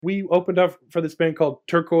We opened up for this band called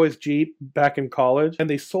Turquoise Jeep back in college, and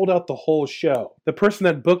they sold out the whole show. The person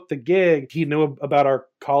that booked the gig, he knew about our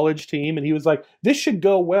college team, and he was like, this should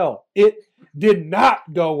go well. It did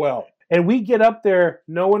not go well. And we get up there,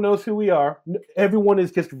 no one knows who we are. Everyone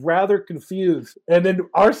is just rather confused. And then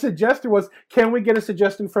our suggestion was, can we get a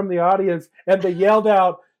suggestion from the audience? And they yelled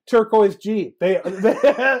out, Turquoise Jeep. They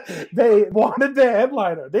wanted the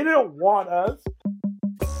headliner. They didn't want us.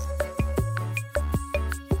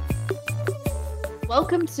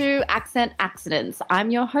 Welcome to Accent Accidents.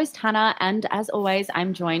 I'm your host, Hannah, and as always,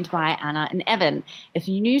 I'm joined by Anna and Evan. If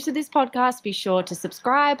you're new to this podcast, be sure to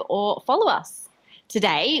subscribe or follow us.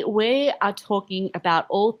 Today, we are talking about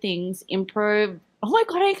all things improv. Oh my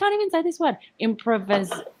God, I can't even say this word. Improv.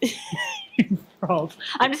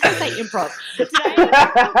 I'm just going to say improv. But today,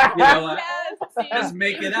 you know what? Just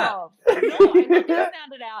make it up. No, I'm not going to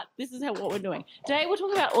sound it out. This is what we're doing. Today, we're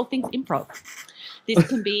talking about all things improv. This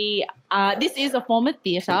can be, this is a form of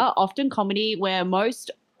theatre, often comedy, where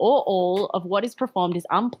most or all of what is performed is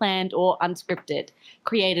unplanned or unscripted,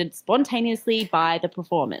 created spontaneously by the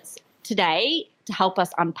performers. Today, to help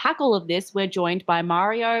us unpack all of this, we're joined by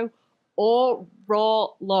Mario Orallo.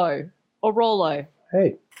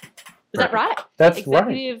 Hey. Is that right? That's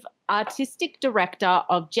Executive Artistic Director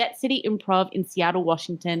of Jet City Improv in Seattle,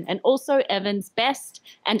 Washington, and also Evan's best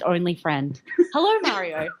and only friend. Hello,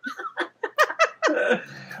 Mario.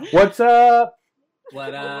 What's up?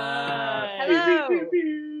 What up?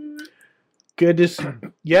 Hello. Good to see.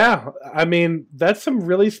 Yeah, I mean, that's some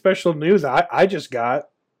really special news I just got.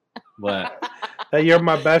 What? That you're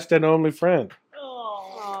my best and only friend.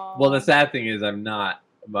 Aww. Well, the sad thing is I'm not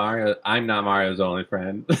Mario's only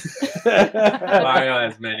friend. Mario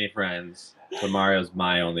has many friends, but Mario's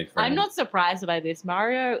my only friend. I'm not surprised by this.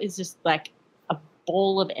 Mario is just like a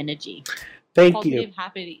ball of energy. Thank Positive, you.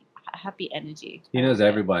 happy energy. He knows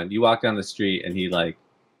everyone. You walk down the street and he's like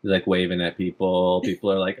waving at people.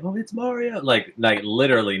 People are like, "Oh, it's Mario!" Like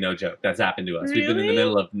literally, no joke. That's happened to us. Really? We've been in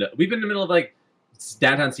the middle of like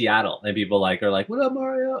downtown Seattle, and people are like, "What up,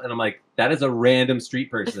 Mario?" And I'm like, "That is a random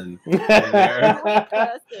street person." What's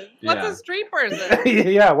a street person?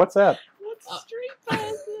 Yeah, what's that? What's a street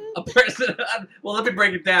person? A person. Well, let me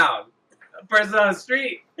break it down. A person on the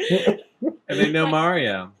street, and they know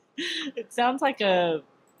Mario. It sounds like I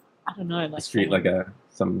don't know, like Street like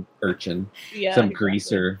some urchin, yeah, some exactly.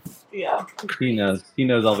 greaser. Yeah, He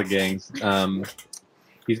knows all the gangs.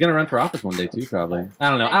 He's gonna run for office one day too, probably. I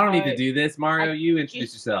don't know. I don't need to do this. Mario, you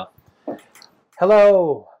introduce yourself.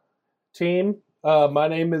 Hello, team. My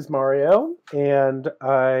name is Mario, and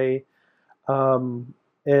I am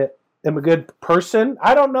a good person.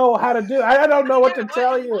 I don't know how to do. I don't know what to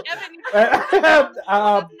tell you. That's not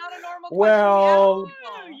a normal Well,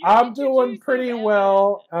 question. I'm doing pretty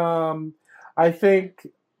well. I think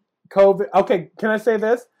COVID. Okay, can I say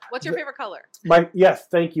this? What's your favorite color? Yes,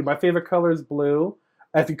 thank you. My favorite color is blue,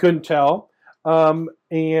 if you couldn't tell.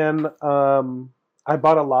 And I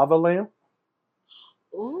bought a lava lamp.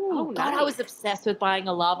 Ooh, God, nice. I was obsessed with buying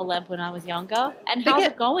a lava lamp when I was younger. And how's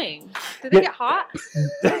it going? Did they get hot?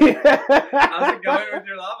 How's it going with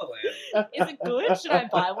your lava lamp? Is it good? Should I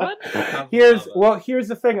buy one? Here's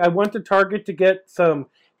the thing. I went to Target to get some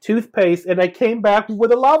toothpaste, and I came back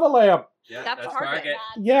with a lava lamp. Yeah, That's that's Target. Target.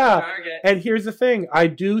 Yeah. Target. And here's the thing. I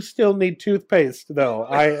do still need toothpaste, though.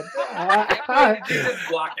 Did you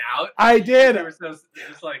just walk out? I did. You were so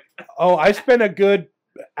just like. Oh, I spent a good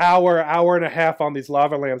hour and a half on these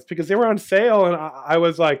lava lamps because they were on sale, and I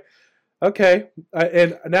was like, okay.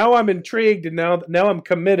 And now I'm intrigued, and now I'm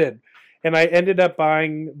committed. And I ended up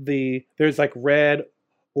buying there's like red,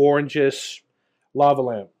 orangish lava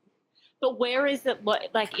lamp. But where is it,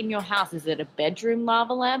 like in your house? Is it a bedroom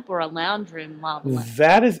lava lamp or a lounge room lava lamp?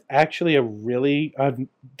 That is actually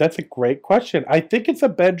that's a great question. I think it's a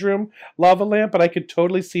bedroom lava lamp, but I could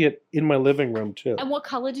totally see it in my living room too. And what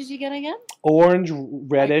color did you get again? Orange,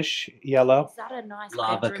 reddish, yellow. Is that a nice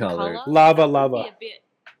Lava bedroom color. color? Lava. That would be a bit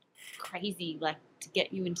crazy, like to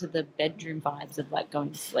get you into the bedroom vibes of like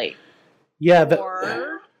going to sleep. Yeah.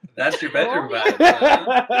 Or That's your bedroom vibe.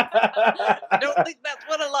 I don't think that's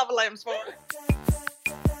what a lava lamp's for.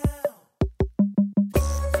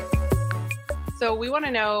 So we want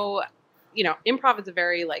to know, improv is a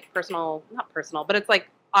very like not personal, but it's like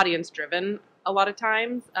audience driven a lot of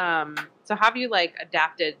times. So have you like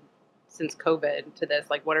adapted since COVID to this?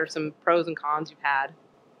 Like, what are some pros and cons you've had?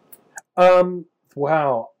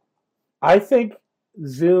 Wow. I think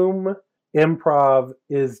Zoom Improv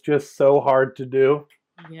is just so hard to do.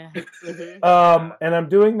 Yeah. And I'm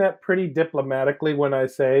doing that pretty diplomatically when I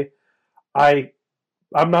say I'm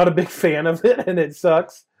not a big fan of it and it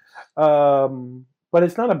sucks. but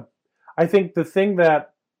it's not a. I think the thing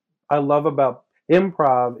that I love about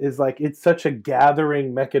improv is like it's such a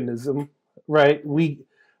gathering mechanism, right?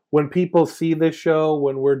 When people see this show,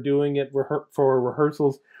 when we're doing it for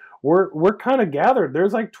rehearsals, we're kind of gathered.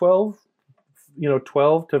 There's like 12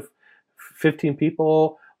 to 15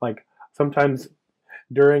 people, like sometimes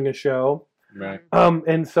during a show. Right.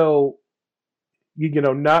 And so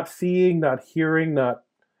not seeing, not hearing,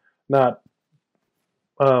 not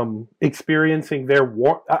experiencing their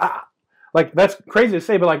warmth. Like that's crazy to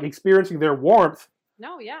say, but like experiencing their warmth.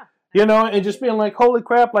 No, yeah. And just being like, holy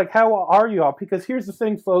crap, like how are you all? Because here's the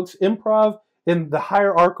thing, folks, improv in the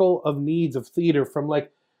hierarchical of needs of theater, from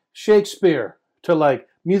like Shakespeare to like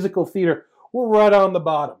musical theater, we're right on the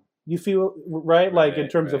bottom. You feel right? Like in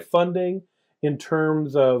terms of funding, in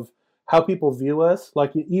terms of how people view us.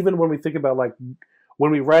 Like even when we think about like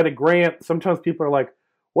when we write a grant, sometimes people are like,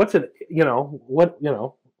 what's it,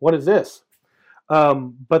 what is this?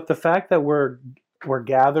 But the fact that we're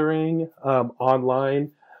gathering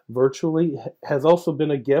online virtually has also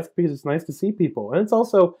been a gift, because it's nice to see people. And it's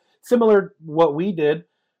also similar what we did,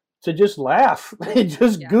 to just laugh and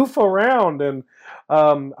just goof around. And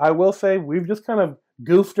I will say we've just kind of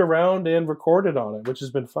goofed around and recorded on it, which has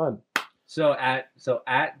been fun. So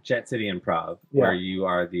at Jet City Improv, where you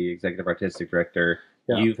are the executive artistic director,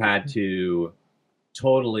 you've had to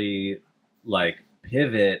totally like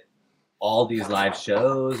pivot all these live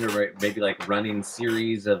shows, or maybe like running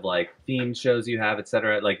series of like theme shows you have,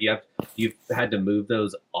 etc. Like you've had to move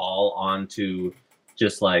those all onto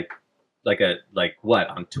just like what,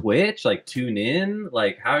 on Twitch, like tune in,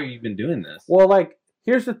 like how have you been doing this? Well, like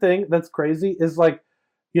here's the thing that's crazy is like,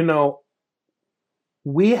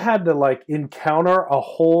 we had to like encounter a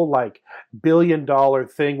whole like $1 billion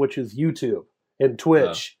thing, which is YouTube and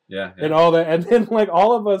Twitch and all that. And then like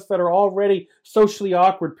all of us that are already socially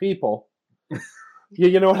awkward people,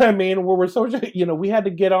 you know what I mean? Where we're socially, we had to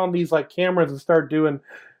get on these like cameras and start doing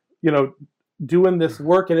this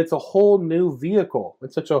work. And it's a whole new vehicle.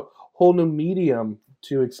 It's such a whole new medium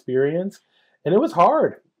to experience. And it was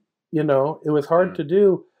hard, it was hard to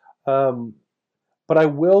do. But I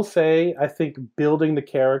will say, I think building the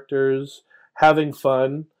characters, having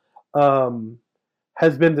fun,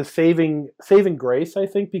 has been the saving grace, I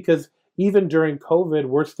think, because even during COVID,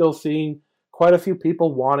 we're still seeing quite a few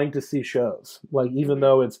people wanting to see shows, like even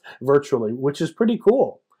though it's virtually, which is pretty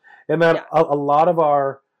cool. And that a lot of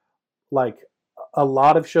a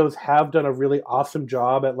lot of shows have done a really awesome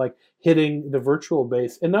job at like hitting the virtual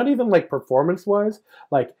base, and not even like performance wise,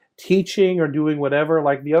 like teaching or doing whatever.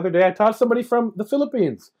 Like the other day I taught somebody from the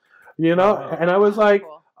Philippines, and I was like,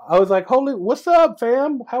 cool. Holy, what's up,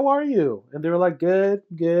 fam? How are you? And they were like, good.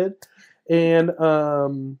 And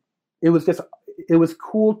it was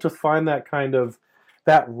cool to find that kind of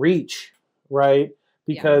that reach, right?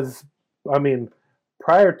 Because I mean,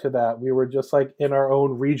 prior to that, we were just like in our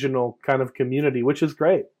own regional kind of community, which is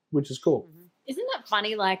great, which is cool. Isn't that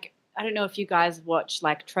funny? Like, I don't know if you guys watch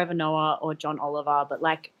like Trevor Noah or John Oliver, but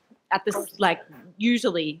like at this, like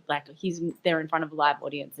usually like he's there in front of a live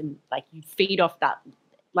audience, and like you feed off that,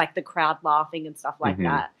 like the crowd laughing and stuff like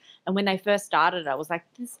that. And when they first started, I was like,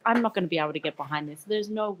 I'm not going to be able to get behind this. There's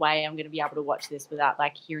no way I'm going to be able to watch this without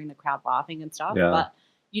like hearing the crowd laughing and stuff. Yeah. But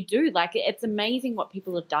you do, like, it's amazing what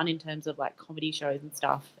people have done in terms of like comedy shows and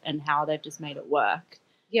stuff, and how they've just made it work.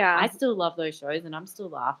 Yeah. I still love those shows, and I'm still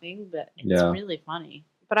laughing, but it's really funny.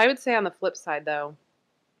 But I would say on the flip side, though,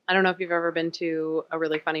 I don't know if you've ever been to a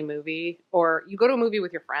really funny movie, or you go to a movie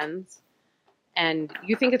with your friends and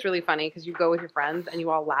you think it's really funny because you go with your friends and you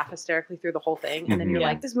all laugh hysterically through the whole thing. And then you're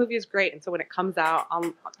like, this movie is great. And so when it comes out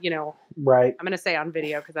on, right. I'm going to say on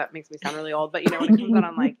video because that makes me sound really old, but when it comes out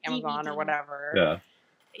on like Amazon or whatever,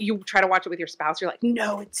 you try to watch it with your spouse. You're like,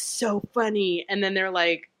 no, it's so funny. And then they're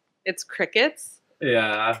like, it's crickets.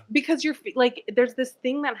 Yeah. Because you're like, there's this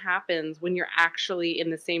thing that happens when you're actually in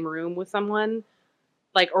the same room with someone,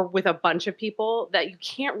 like, or with a bunch of people, that you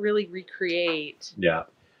can't really recreate. Yeah.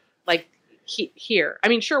 Like here. I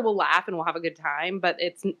mean, sure, we'll laugh and we'll have a good time, but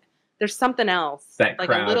there's something else. That like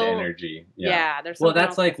crowd a little energy. Yeah. There's well,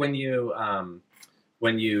 that's like when you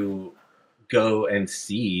go and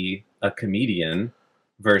see a comedian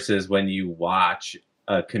versus when you watch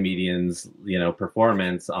a comedian's,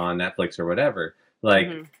 performance on Netflix or whatever. Like,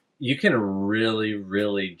 you can really,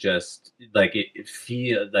 really just like it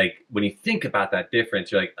feel like when you think about that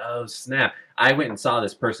difference, you're like, oh snap! I went and saw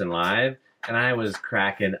this person live, and I was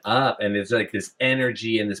cracking up, and it's like this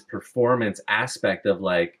energy and this performance aspect of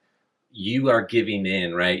like you are giving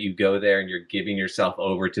in, right? You go there and you're giving yourself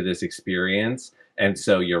over to this experience, and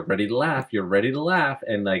so you're ready to laugh,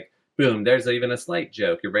 and like boom, there's even a slight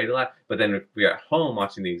joke. You're ready to laugh. But then if we're at home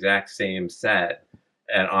watching the exact same set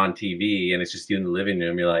and on TV, and it's just you in the living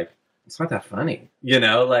room, you're like, it's not that funny,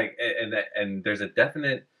 like, and there's a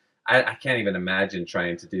definite, I can't even imagine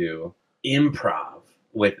trying to do improv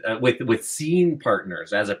with scene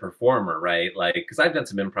partners as a performer, right? Like, because I've done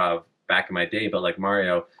some improv back in my day, but like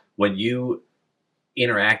Mario, when you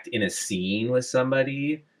interact in a scene with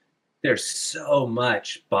somebody, there's so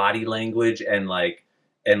much body language and like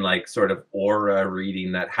sort of aura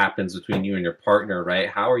reading that happens between you and your partner, right?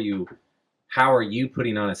 How are you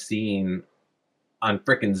putting on a scene on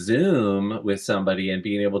frickin' Zoom with somebody and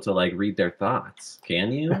being able to like read their thoughts?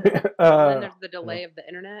 Can you? And then there's the delay of the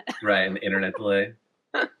internet. Right, and the internet delay.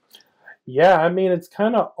 Yeah, I mean, it's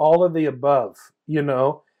kind of all of the above,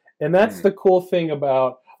 and that's the cool thing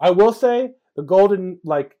about, I will say, the golden,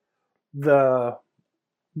 like, the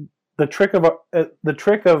trick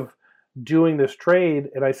of doing this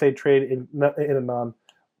trade, and I say trade in a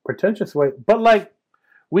non-pretentious way, but like,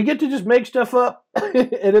 we get to just make stuff up,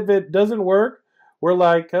 and if it doesn't work, we're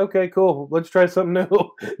like, okay, cool, let's try something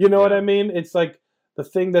new. You know what I mean? It's like, the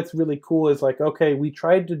thing that's really cool is like, okay, we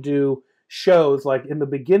tried to do shows like in the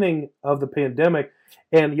beginning of the pandemic,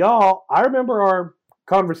 and y'all, I remember our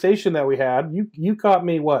conversation that we had. You caught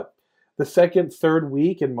me the second, third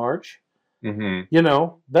week in March.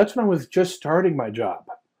 Mm-hmm. That's when I was just starting my job.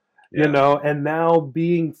 And now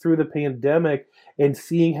being through the pandemic and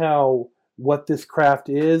seeing what this craft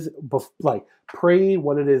is, like pre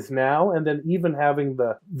what it is now, and then even having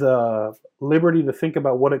the liberty to think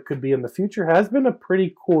about what it could be in the future has been a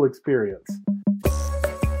pretty cool experience.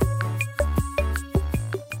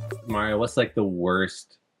 Mario, what's like the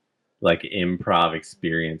worst like improv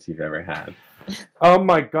experience you've ever had? Oh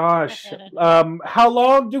my gosh. How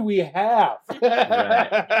long do we have?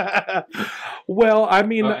 Right. Well, I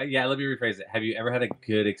mean... let me rephrase it. Have you ever had a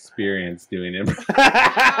good experience doing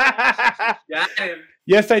improv?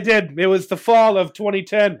 Yes, I did. It was the fall of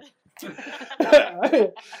 2010.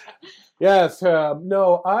 Yes.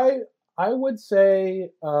 No, I would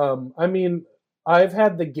say, I mean, I've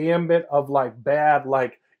had the gambit of like bad,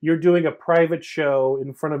 like, you're doing a private show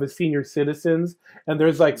in front of the senior citizens, and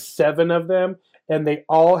there's like 7 of them, and they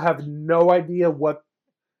all have no idea what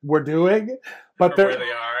we're doing, but where they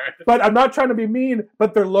are. But I'm not trying to be mean,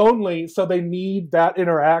 but they're lonely, so they need that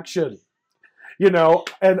interaction,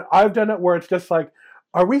 And I've done it where it's just like,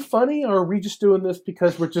 are we funny, or are we just doing this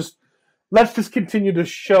because let's just continue to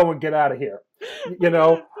show and get out of here,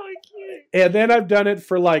 And then I've done it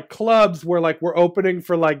for like clubs where like we're opening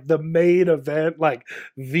for like the main event, like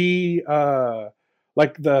the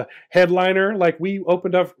headliner. Like we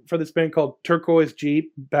opened up for this band called Turquoise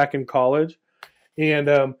Jeep back in college, and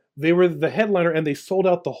they were the headliner, and they sold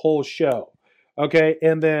out the whole show. Okay,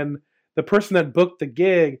 and then the person that booked the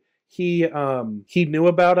gig, he knew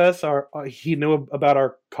about us, he knew about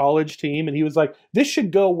our college team, and he was like, "This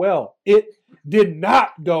should go well." It did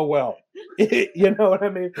not go well. You know what I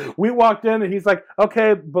mean? We walked in, and he's like,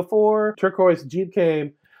 "Okay, before Turquoise Jeep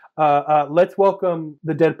came, let's welcome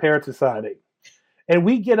the Dead Parrot Society." And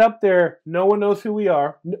we get up there, no one knows who we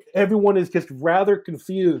are. Everyone is just rather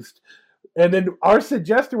confused. And then our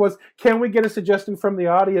suggestion was, "Can we get a suggestion from the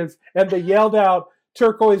audience?" And they yelled out,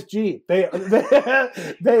 "Turquoise Jeep." They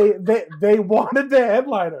wanted the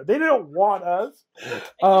headliner. They didn't want us.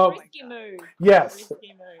 It's a risky move. Yes.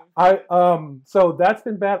 Risky move. So that's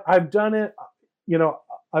been bad. I've done it.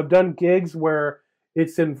 I've done gigs where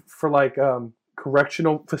it's for like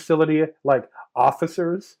correctional facility, like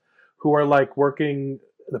officers who are like working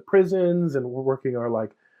the prisons and we're working our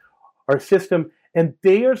system. And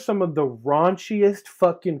they are some of the raunchiest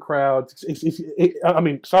fucking crowds. I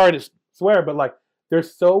mean, sorry to swear, but like, they're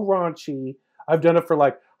so raunchy. I've done it for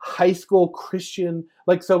like high school Christian,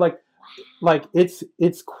 it's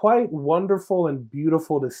quite wonderful and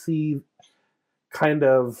beautiful to see kind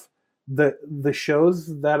of the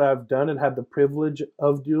shows that I've done and had the privilege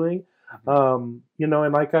of doing. And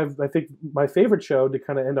like I think my favorite show, to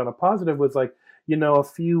kind of end on a positive, was like, a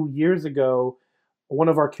few years ago, one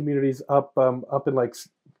of our communities up in like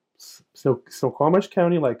Snoqualmie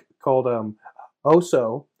County, like called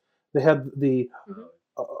Oso. They had the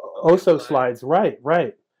Oso slides,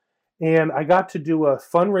 right. And I got to do a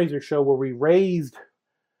fundraiser show where we raised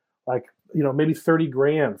like, maybe 30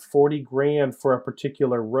 grand, 40 grand for a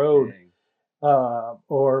particular road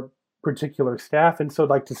or particular staff. And so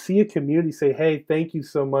like to see a community say, "Hey, thank you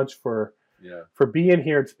so much for being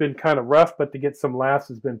here. It's been kind of rough, but to get some laughs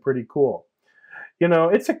has been pretty cool."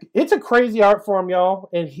 It's a crazy art form, y'all.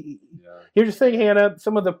 And here's the thing, Hannah,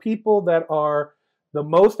 some of the people that are the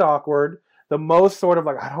most awkward, the most sort of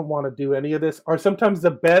like, I don't want to do any of this, are sometimes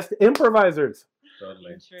the best improvisers.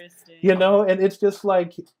 Totally. Interesting. You know, and it's just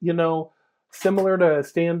like, you know, similar to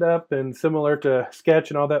stand-up and similar to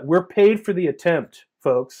sketch and all that. We're paid for the attempt,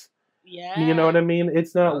 folks. Yeah. You know what I mean?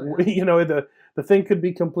 It's not, Oh, yeah. you know, the thing could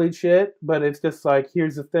be complete shit, but it's just like,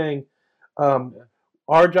 here's the thing.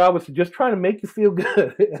 Our job was to just try to make you feel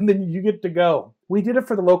good, and then you get to go. We did it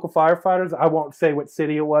for the local firefighters. I won't say what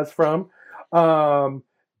city it was from.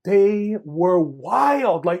 They were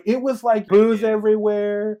wild. Like, it was like booze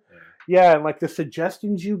everywhere. Yeah, and like the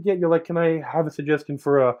suggestions you get, you're like, can I have a suggestion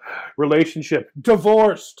for a relationship?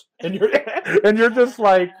 Divorced. And you're just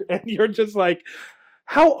like,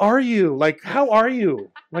 how are you? Like, how are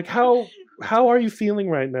you? Like, how are you feeling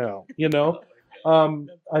right now? You know?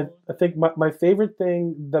 I think my favorite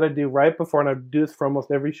thing that I do right before, and I do this for almost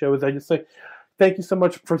every show, is I just say, thank you so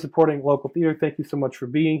much for supporting local theater. Thank you so much for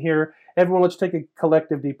being here. Everyone, let's take a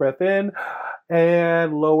collective deep breath in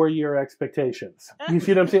and lower your expectations. You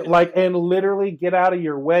see what I'm saying? Like, and literally get out of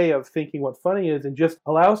your way of thinking what funny is and just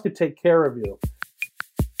allow us to take care of you.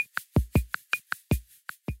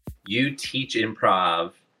 You teach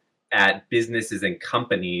improv at businesses and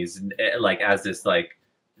companies, like as this like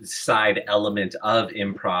side element of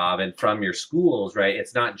improv, and from your schools, right?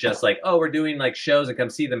 It's not just like, oh, we're doing like shows and come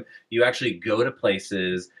see them. You actually go to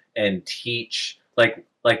places and teach, like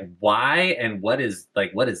why and what does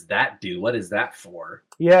that do? What is that for?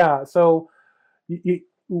 Yeah, so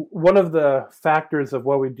one of the factors of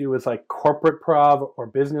what we do is like corporate prov or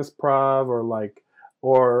business prov, or like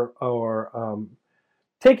or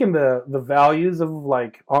taking the values of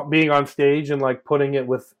like being on stage and like putting it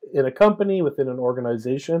in a company, within an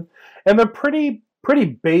organization. And they're pretty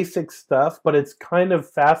basic stuff, but it's kind of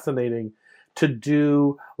fascinating to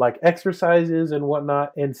do like exercises and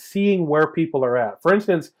whatnot and seeing where people are at. For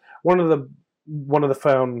instance, one of the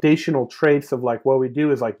foundational traits of like what we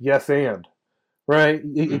do is like yes and, right?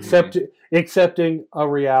 Mm-hmm. Accepting a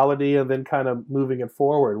reality and then kind of moving it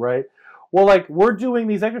forward, right? Well, like we're doing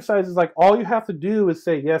these exercises, like all you have to do is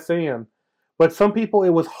say yes and, but some people, it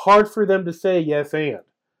was hard for them to say yes and.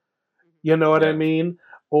 You know what I mean?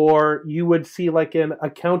 Or you would see like an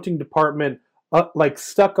accounting department like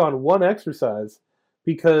stuck on one exercise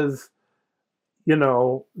because, you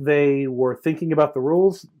know, they were thinking about the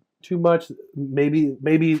rules too much.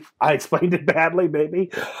 Maybe I explained it badly,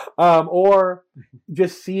 maybe. Or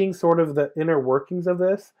just seeing sort of the inner workings of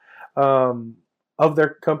this. Of their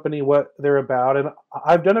company, what they're about. And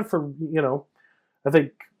I've done it for, you know, I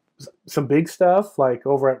think some big stuff, like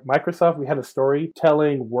over at Microsoft, we had a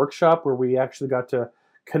storytelling workshop where we actually got to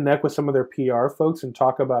connect with some of their PR folks and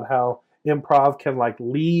talk about how improv can like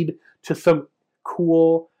lead to some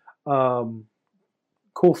cool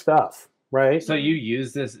stuff, right? So you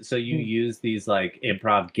use these like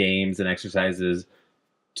improv games and exercises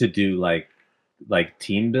to do like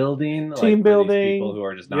team building, these people who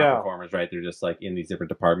are just not performers, right? They're just like in these different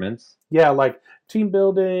departments. Yeah, like team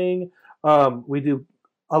building. We do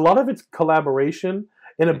a lot of it's collaboration,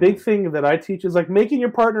 and a big thing that I teach is like making your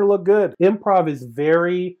partner look good. Improv is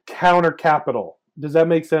very counter capital. Does that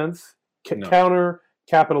make sense? No. Counter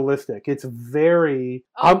capitalistic. It's very.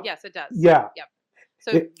 Yes, it does. Yeah. Yep.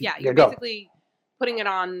 So you're basically putting it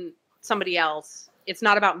on somebody else. It's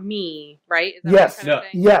not about me, right? Is that yes. Kind of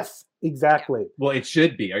yes. Exactly. Yeah. Well, it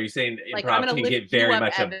should be. Are you saying like, improv can get very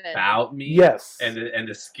much about me? Yes. And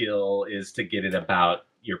the skill is to get it about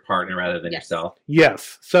your partner rather than yourself?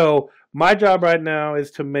 Yes. So my job right now is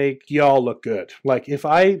to make y'all look good. Like if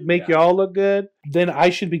I make y'all look good, then I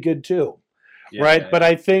should be good too. Right? But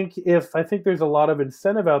I think there's a lot of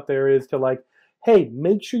incentive out there is to like, hey,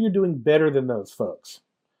 make sure you're doing better than those folks.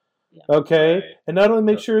 Yeah. Okay? Right. And not only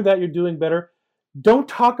make sure that you're doing better, don't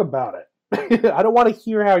talk about it. I don't want to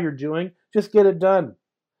hear how you're doing. Just get it done.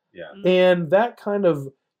 Yeah. And that kind of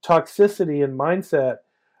toxicity and mindset,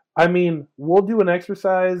 I mean, we'll do an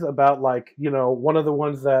exercise about like, you know, one of the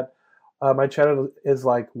ones that my channel is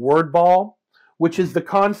like word ball, which is the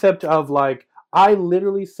concept of like, I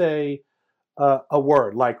literally say a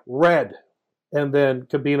word like red. And then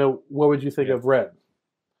Kabina, what would you think of red?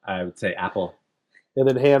 I would say apple. And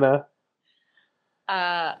then Hannah?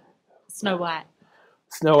 Snow White.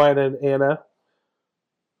 Snow White and Anna.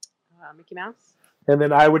 Mickey Mouse. And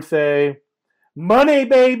then I would say, money,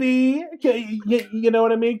 baby. You know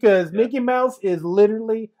what I mean? Because Mickey Mouse is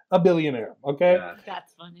literally a billionaire. Okay? Yeah.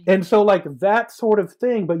 That's funny. And so like that sort of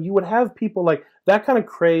thing, but you would have people like that kind of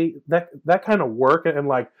that kind of work and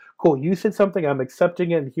like, cool, you said something, I'm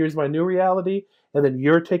accepting it, and here's my new reality. And then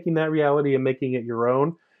you're taking that reality and making it your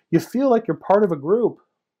own. You feel like you're part of a group.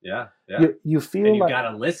 Yeah. Yeah. You feel and you like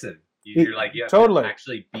gotta listen. You're like, you have Totally. to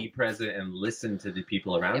actually be present and listen to the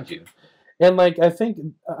people around you. And like, I think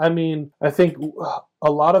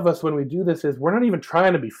a lot of us, when we do this, is we're not even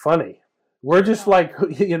trying to be funny. We're just like,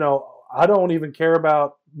 I don't even care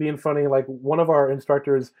about being funny. Like, one of our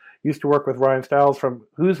instructors used to work with Ryan Stiles from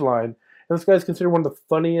Who's Line, and this guy's considered one of the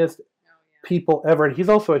funniest people ever. And he's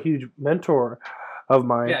also a huge mentor of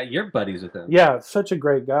mine. Yeah, you're buddies with him. Yeah, such a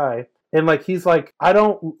great guy. And like, he's like,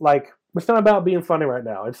 it's not about being funny right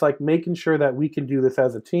now. It's like making sure that we can do this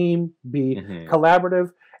as a team, be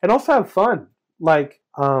collaborative, and also have fun. Like,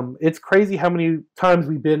 it's crazy how many times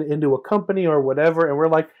we've been into a company or whatever, and we're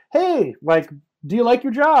like, hey, like, do you like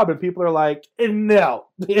your job? And people are like, no.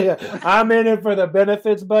 Yeah, I'm in it for the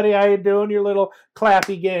benefits, buddy. How you doing? Your little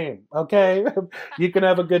clappy game, okay? You can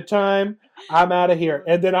have a good time. I'm out of here.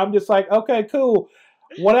 And then I'm just like, okay, cool.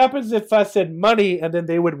 What happens if I said money and then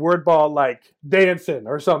they would wordball like dancing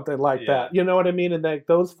or something like that? You know what I mean? And like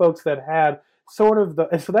those folks that had sort of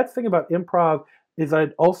and so that's the thing about improv is that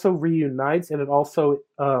it also reunites, and it also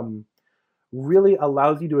really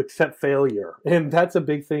allows you to accept failure. And that's a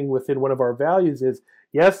big thing within one of our values is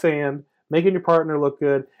yes, and making your partner look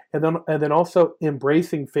good, and then also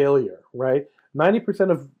embracing failure, right?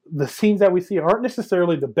 90% of the scenes that we see aren't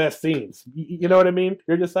necessarily the best scenes. You know what I mean?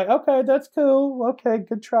 You're just like, okay, that's cool. Okay,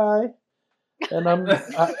 good try. And Good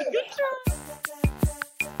try.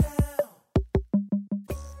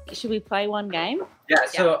 Should we play one game? Yeah,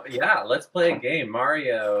 so let's play a game.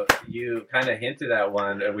 Mario, you kind of hinted at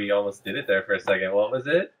one, and we almost did it there for a second. What was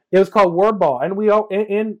it? It was called Wordball, and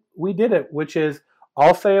we did it, which is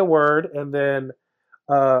I'll say a word, and then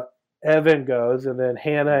Evan goes, and then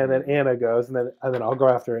Hannah, and then Anna goes, and then I'll go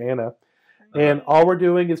after Anna. And all we're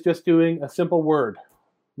doing is just doing a simple word.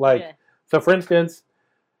 Like, so for instance,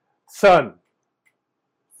 sun.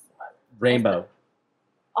 Rainbow.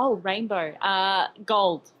 Oh, rainbow.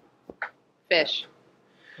 Gold. Fish.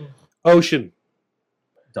 Ocean.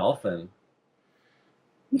 Dolphin.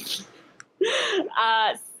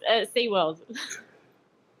 SeaWorld.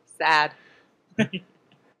 Sad.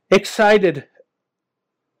 Excited.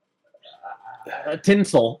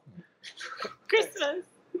 Tinsel. Christmas.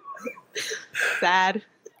 Sad.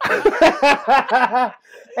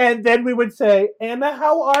 And then we would say, Anna,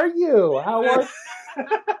 how are you?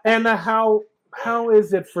 Anna, how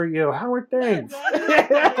is it for you? How are things?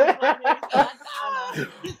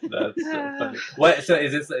 That's so funny. What? So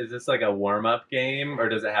is this like a warm up game, or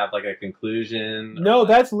does it have like a conclusion? No,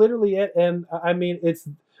 that's literally it. And I mean,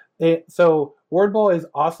 so Wordball is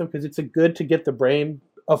awesome because it's good to get the brain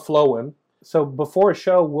a-flowing. So before a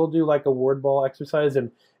show, we'll do like a Wordball exercise,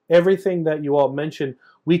 and everything that you all mentioned,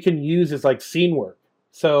 we can use as like scene work.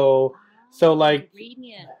 So like,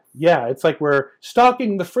 yeah, it's like we're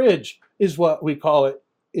stocking the fridge is what we call it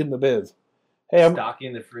in the biz. Hey, I'm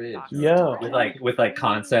stocking the fridge. Yeah, with like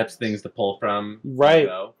concepts, things to pull from. Right.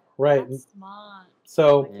 Right. That's smart.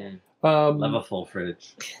 So, love a full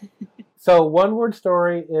fridge. So one word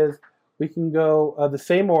story is we can go the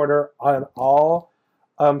same order on all.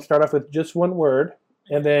 Start off with just one word,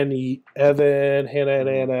 and then Evan, Hannah, and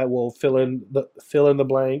Anna will fill in the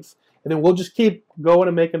blanks, and then we'll just keep going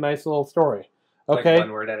and make a nice little story. Okay, like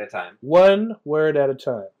one word at a time. One word at a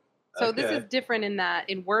time. So this is different in that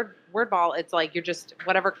in Wordball, it's like you're just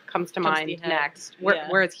whatever comes to mind next.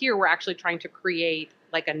 Whereas here, we're actually trying to create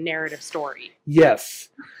like a narrative story. Yes.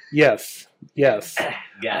 Yeah.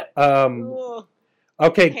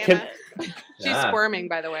 Okay. She's squirming,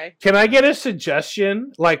 by the way. Can I get a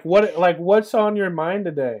suggestion? Like what's on your mind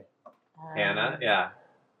today? Hannah, yeah.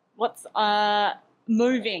 What's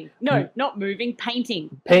moving? No, not moving.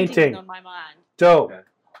 Painting. Painting is on my mind. Dope. Okay.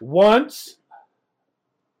 Once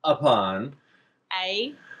upon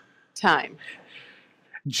a time,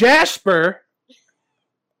 Jasper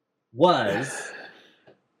was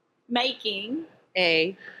making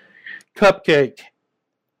a cupcake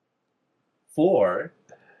for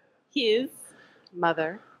his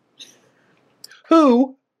mother,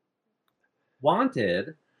 who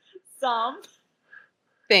wanted some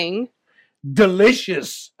thing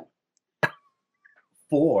delicious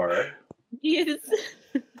for his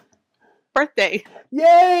birthday.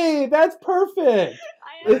 Yay! That's perfect.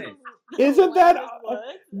 Isn't that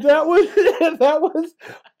was?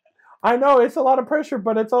 I know it's a lot of pressure,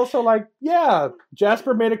 but it's also like, yeah,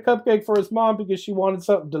 Jasper made a cupcake for his mom because she wanted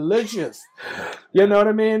something delicious. You know what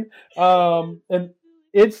I mean? And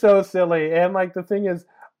it's so silly. And like the thing is,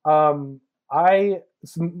 I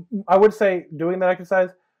would say doing that exercise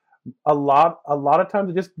a lot of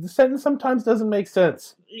times the sentence sometimes doesn't make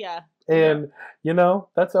sense. Yeah. And,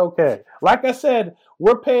 that's okay. Like I said,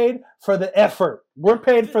 we're paid for the effort. We're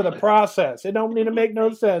paid for the process. It don't need to make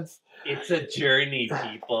no sense. It's a journey,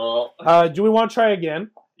 people. Do we want to try again?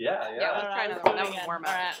 Yeah. Yeah, let's try another one. That was warm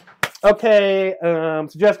up. All right. Okay.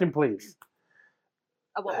 Suggestion, please.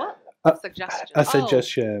 What? Suggestion. A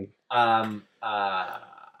suggestion.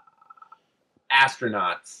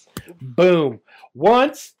 Astronauts. Boom.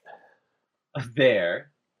 Once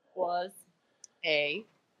There Was A.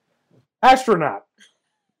 astronaut.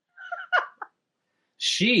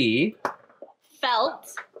 she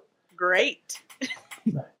felt Great.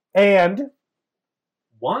 And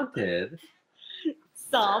wanted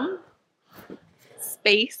some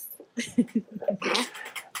Space.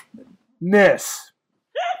 ness.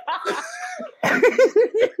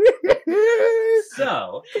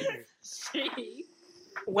 so she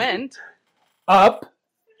Went. Up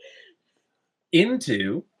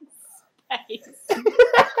into space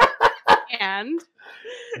And.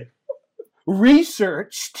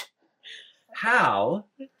 researched how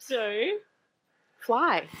to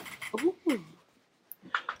Fly. Ooh.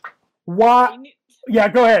 why. Yeah,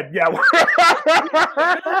 go ahead. Yeah. I want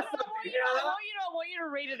you to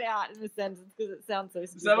read it out in a sentence because it sounds so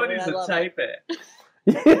stupid. somebody and I to love type it.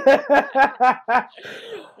 That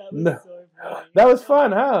was No. so funny. That was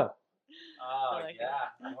fun, huh? Oh like yeah,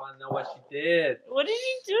 I want to know what she did. What did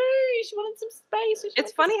you do? She wanted some space.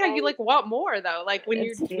 It's funny how you like want more though. Like when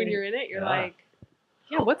It's when you're in it, you're Yeah. like,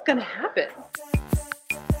 yeah, what's gonna happen?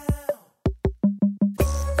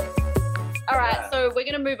 All right, so we're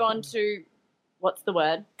going to move on to what's the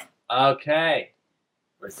word? Okay,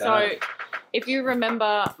 we're So, done. if you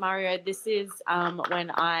remember, Mario, this is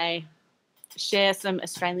when I share some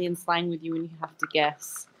Australian slang with you and you have to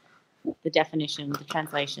guess the definition, the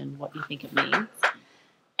translation, what you think it means.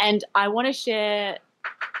 And I want to share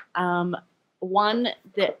one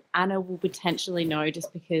that Anna will potentially know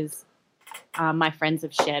just because my friends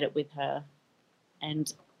have shared it with her.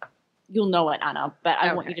 And you'll know it, Anna, but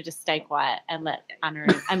I want you to just stay quiet and let Anna,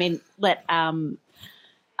 let I'm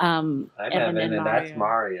Evan Evan, and that's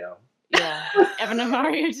Mario. Yeah, Evan and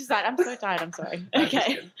Mario decide. I'm so tired. I'm sorry.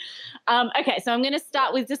 Okay. Okay, so I'm going to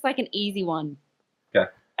start with just like an easy one. Okay.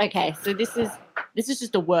 Okay, so this is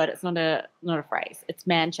just a word. It's not a phrase. It's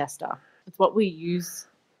Manchester. It's what we use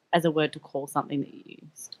as a word to call something that you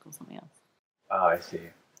use to call something else. Oh, I see.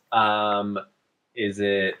 Is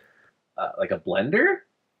it like a blender?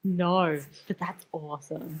 No, but that's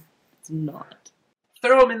awesome. It's not.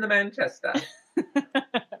 Throw them in the Manchester.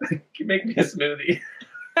 Make me a smoothie.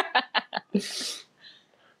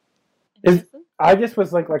 I just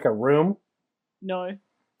was like a room. No.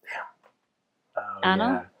 Oh, Anna?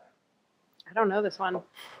 yeah. I don't know this one.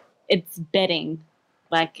 It's bedding,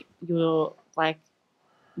 like your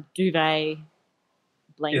duvet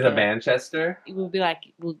blanket. Is it Manchester? It will be like,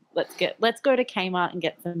 let's go to Kmart and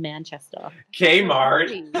get some Manchester. Kmart.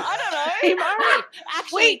 I don't know.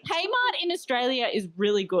 Actually, Kmart in Australia is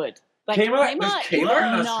really good. Like Kmart? There's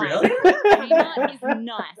Kmart in is Australia? Kmart is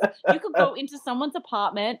nice. You could go into someone's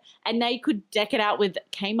apartment and they could deck it out with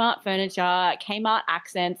Kmart furniture, Kmart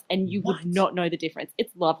accents, and you would not know the difference.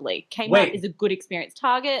 It's lovely. Kmart is a good experience.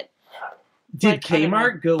 Target. Did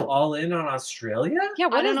Kmart go all in on Australia? Yeah,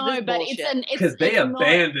 I don't know, but it's because they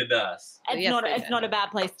abandoned us. It's not a bad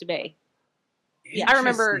place to be. Yeah. I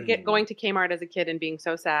remember going to Kmart as a kid and being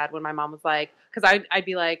so sad when my mom was like, because I'd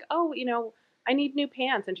be like, oh, I need new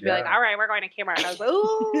pants. And she'd be like, all right, we're going to Kmart. And I was like,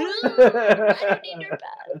 ooh, I don't need your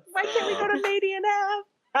pants. Why can't we go to Lady and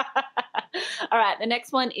F? All right, the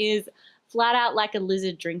next one is flat out like a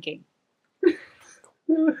lizard drinking.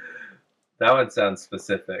 That one sounds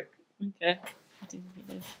specific. Okay.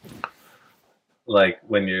 Like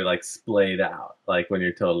when you're like splayed out, like when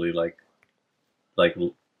you're totally like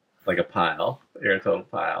a pile. You're a total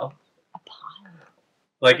pile. A pile.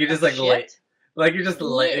 Like you're just like shit? like you're just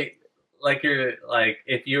like you're like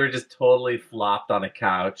if you were just totally flopped on a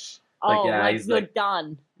couch. He's you're like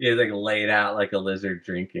done. He's like laid out like a lizard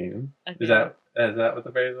drinking. Okay. Is that what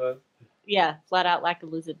the phrase was? Yeah, flat out like a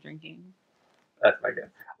lizard drinking. That's my guess.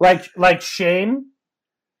 Like shame.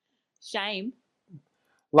 Shame.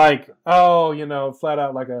 Like, flat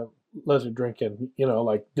out like a lizard drinking,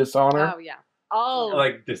 like dishonor. Oh, yeah. Oh.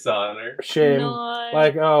 Like dishonor. Shame. No.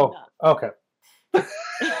 Like, No. Okay.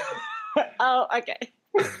 Oh, okay.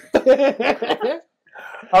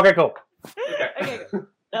 Okay, cool. Okay, good.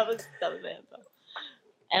 That was the answer.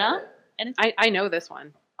 Anna? I know this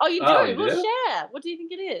one. Oh, you do? Oh, you Well, do? share. What do you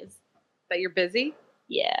think it is? That you're busy?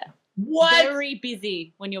 Yeah. What? Very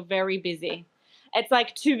busy when you're very busy. It's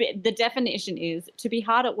like the definition is to be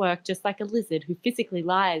hard at work just like a lizard who physically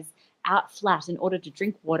lies out flat in order to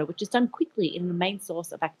drink water, which is done quickly in the main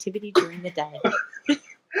source of activity during the day.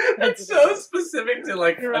 That's so specific to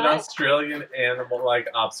like Right? an Australian animal like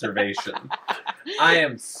observation. I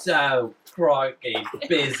am so crikey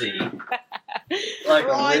busy. Like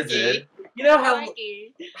a lizard. You know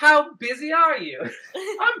Crikey. how busy are you?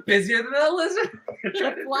 I'm busier than a lizard.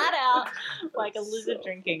 Flat out like a lizard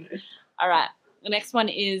drinking. All right. The next one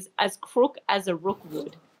is as crook as a rook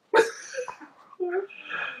would.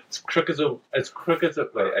 It's crook as a wait,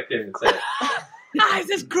 I can't even say it.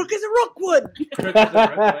 It's as crook as a rook would. Crook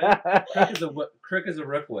as a rookwood. Crook as a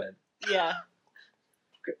rookwood. Yeah.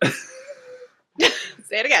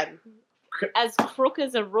 Say it again. As crook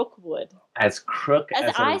as a rook would. As crook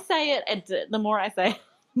As I say it, and the more I say it,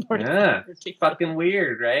 the more Yeah, it's it's fucking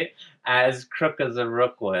weird, right? As crook as a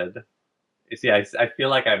rookwood. You see, I feel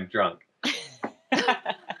like I'm drunk.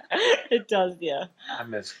 It does, yeah.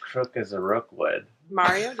 I'm as crook as a rookwood.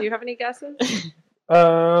 Mario, do you have any guesses?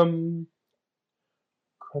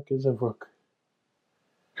 Crook as a rook.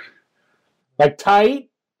 Like tight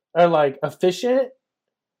or like efficient?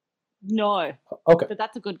 No, Okay. but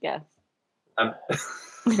that's a good guess. I'm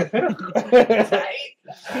I'm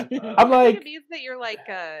It like, means that you're like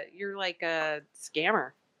a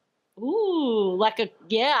scammer. Ooh, like a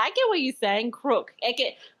I get what you're saying. Crook.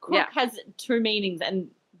 Crook has two meanings, and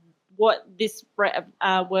what this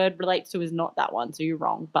word relates to is not that one. So you're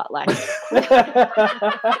wrong. But like crook,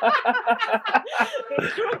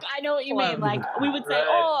 I know what you mean. Like we would say, Right.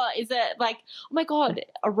 oh, is it like, oh my god,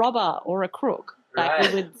 a robber or a crook? Like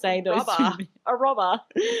Right. we would say those Robber. two. A robber.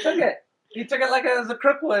 He took it like as a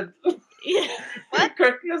crookwood. Yeah. What?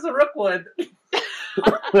 Crook as a rookwood.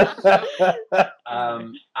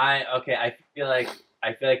 I feel like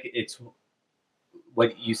it's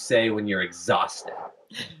what you say when you're exhausted.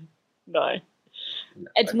 No.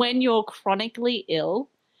 It's when you're chronically ill.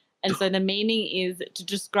 And so the meaning is to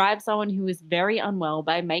describe someone who is very unwell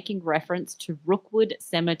by making reference to Rookwood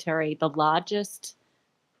Cemetery, the largest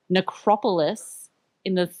necropolis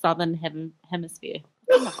in the southern hemisphere.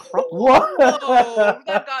 what? Whoa,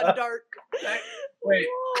 that got dark. Wait.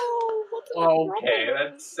 Whoa, what's a Okay,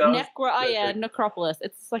 that's so. necropolis.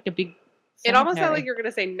 It's like a big. It almost sounded cemetery. like you're going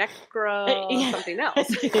to say necro Yeah. something else.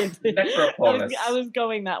 Necropolis. I was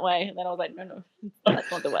going that way, and then I was like, no,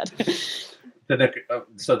 that's not the word.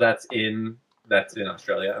 So that's in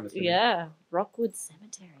Australia. I'm assuming. Yeah, Rockwood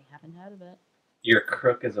Cemetery. Haven't heard of it. Your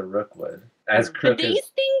crook is a rookwood. As But crook these as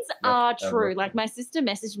things are a true. rookwood. Like my sister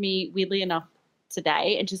messaged me weirdly enough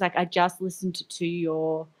today, and she's like, "I just listened to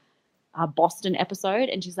your Boston episode,"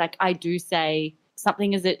 and she's like, "I do say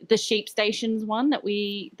something. Is it the sheep stations one that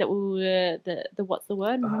we were the what's the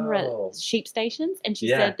word? Remember Oh. sheep stations?" And she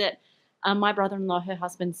Yeah. said that my brother-in-law, her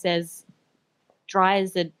husband, says dry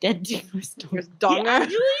as a dead dingo's Donger. He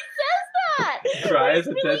actually says that. Dry It's as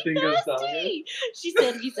a dead really dingo's nasty. She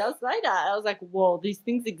said he does say that. I was like, whoa, these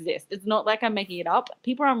things exist. It's not like I'm making it up.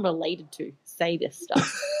 People I'm related to say this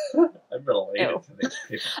stuff. I'm related Ew. to these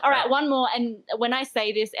people. All right, one more. And when I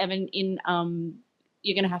say this, Evan, you're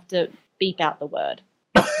gonna have to beep out the word.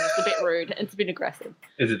 It's a bit rude. It's a bit aggressive.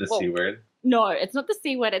 Is it the C word? No, it's not the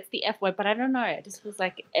C word. It's the F word. But I don't know. It just feels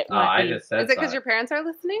like it Oh, might I be. just said Is it because that. your parents are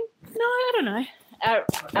listening? No, I don't know.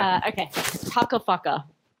 Okay. Tucker fucker.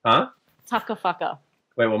 Huh? Tucker fucker.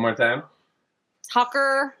 Wait, one more time.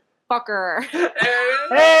 Tucker fucker.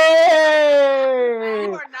 Hey!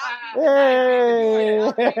 You are not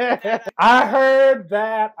Hey! I heard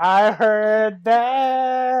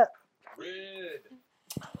that. Rude.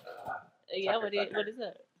 Yeah. What is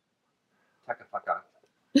it? Taka-faka.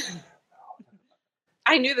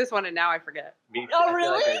 I knew this one and now I forget. Me too. Oh, I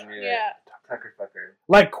feel like really? I knew it. Yeah. Tucker fucker.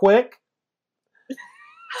 Like quick?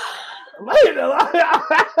 Tucker and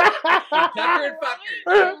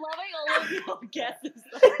I'm loving all of your guesses.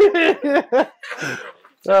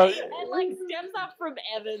 So, And like stems up from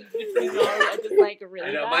Evans, which we know are just like really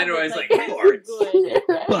I know, bad, mine are but, always like, these are warts. good.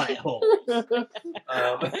 Butthole.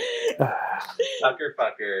 Tucker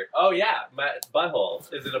fucker. Oh yeah, my butthole.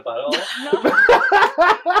 Is it a butthole?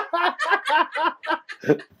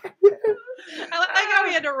 I like how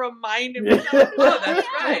we had to remind him. Yeah. Oh, that's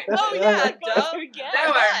right. Oh yeah, duh. Don't forget.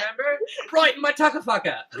 Now I remember. Right, my tucker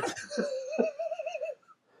fucker.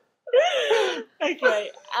 Okay.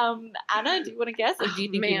 Anna, do you want to guess, or do you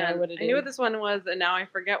think you know what it is? I knew what this one was, and now I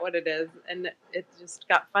forget what it is, and it just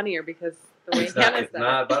got funnier because the way It's Hannah not, it's said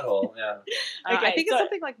not it. a butthole. Yeah. I Okay, think so- it's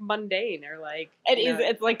something like mundane or like It you is. know,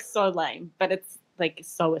 It's like so lame, but it's like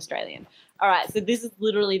so Australian. All right, so this is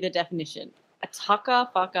literally the definition. A tucker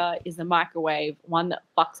fucker is a microwave, one that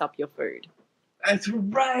fucks up your food. That's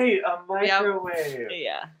right. A microwave.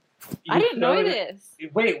 Yeah. I didn't know showed- this.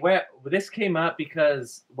 Wait, where this came up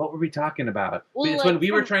because what were we talking about? Well, It's like when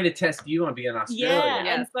we were from- trying to test you on being Australia. Yeah,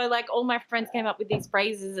 Yeah. and so like all my friends came up with these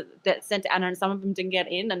phrases that sent to Anna, and some of them didn't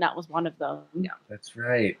get in, and that was one of them. Yeah. That's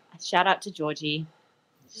right. Shout out to Georgie.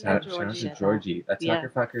 Shout out Georgie. to Georgie. A Yeah. tucker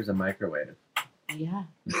fucker's a microwave. Yeah.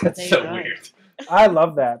 That's There you so go. weird. I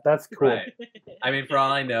love that. That's cool. Right. I mean, for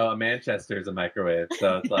all I know, a Manchester is a microwave,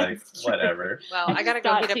 so it's like That's true. whatever. Well, I gotta go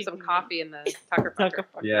Start heat up some teasing coffee in the Tucker Fucker. Tucker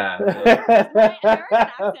fucker. Yeah. My American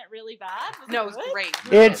accent really bad. Was No, it was good? great.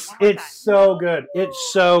 It's One more time. so good.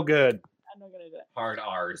 It's so good. I'm not gonna do it. Hard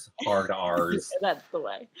R's. Hard R's. That's the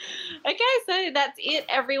way. Okay, so that's it,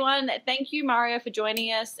 everyone. Thank you, Mario, for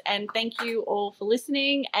joining us, and thank you all for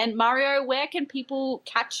listening. And Mario, where can people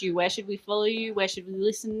catch you? Where should we follow you? Where should we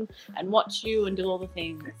listen and watch you and do all the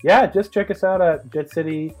things? Yeah, just check us out at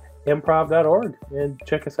cityimprov.org and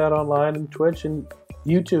check us out online and Twitch and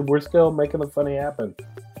YouTube. We're still making the funny happen.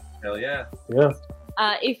 Hell yeah. Yeah.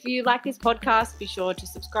 If you like this podcast, be sure to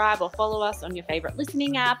subscribe or follow us on your favorite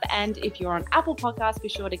listening app. And if you're on Apple Podcasts, be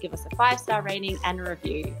sure to give us a 5-star rating and a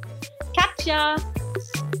review. Catch ya!